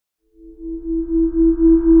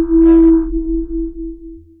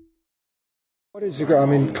What is your, I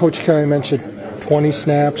mean, Coach Kelly mentioned 20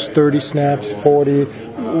 snaps, 30 snaps, 40.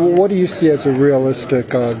 What do you see as a realistic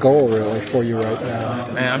goal, really, for you right now?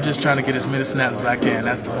 Man, I'm just trying to get as many snaps as I can.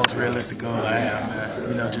 That's the most realistic goal I have, man.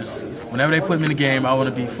 You know, just whenever they put me in the game, I want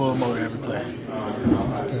to be full motor every play.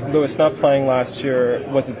 Louis, not playing last year,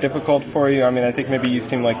 was it difficult for you? I mean, I think maybe you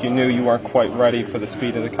seemed like you knew you weren't quite ready for the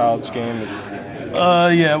speed of the college game.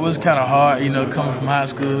 Yeah, it was kind of hard, you know, coming from high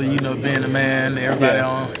school, you know, being the man, everybody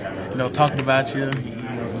talking about you,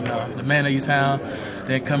 you know, the man of your town.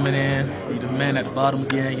 Then coming in, you the man at the bottom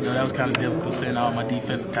again, you know, that was kind of difficult, seeing all my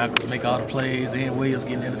defensive tackles make all the plays, and Williams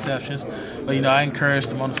getting interceptions. But, you know, I encouraged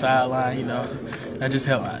them on the sideline, you know. That just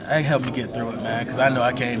helped me get through it, man, because I know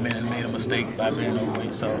I came in and made a mistake by being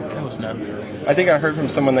overweight, so it was nothing. I think I heard from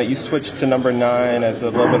someone that you switched to number 9 as a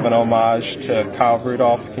little bit of an homage to Kyle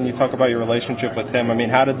Rudolph. Can you talk about your relationship with him? I mean,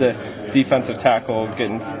 how did the defensive tackle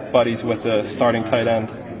getting buddies with the starting tight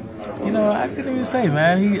end? You know, I couldn't even say,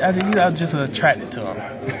 man. I was just attracted to him.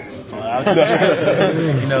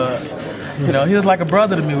 You know, he was like a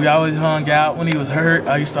brother to me. We always hung out. When he was hurt,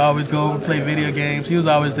 I used to always go over and play video games. He was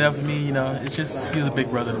always there for me. You know, it's just he was a big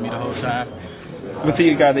brother to me the whole time. Was he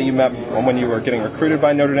a guy that you met when you were getting recruited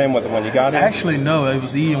by Notre Dame? Was it when you got here? Actually, no. It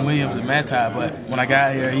was Ian Williams and Manti. But when I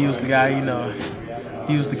got here, he was the guy. You know,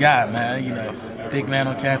 he was the guy, man. You know, big man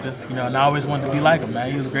on campus. You know, and I always wanted to be like him, man.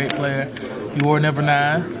 He was a great player. He wore number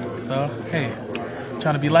 9. So, hey, I'm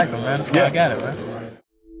trying to be like him, man. That's why I got it, man.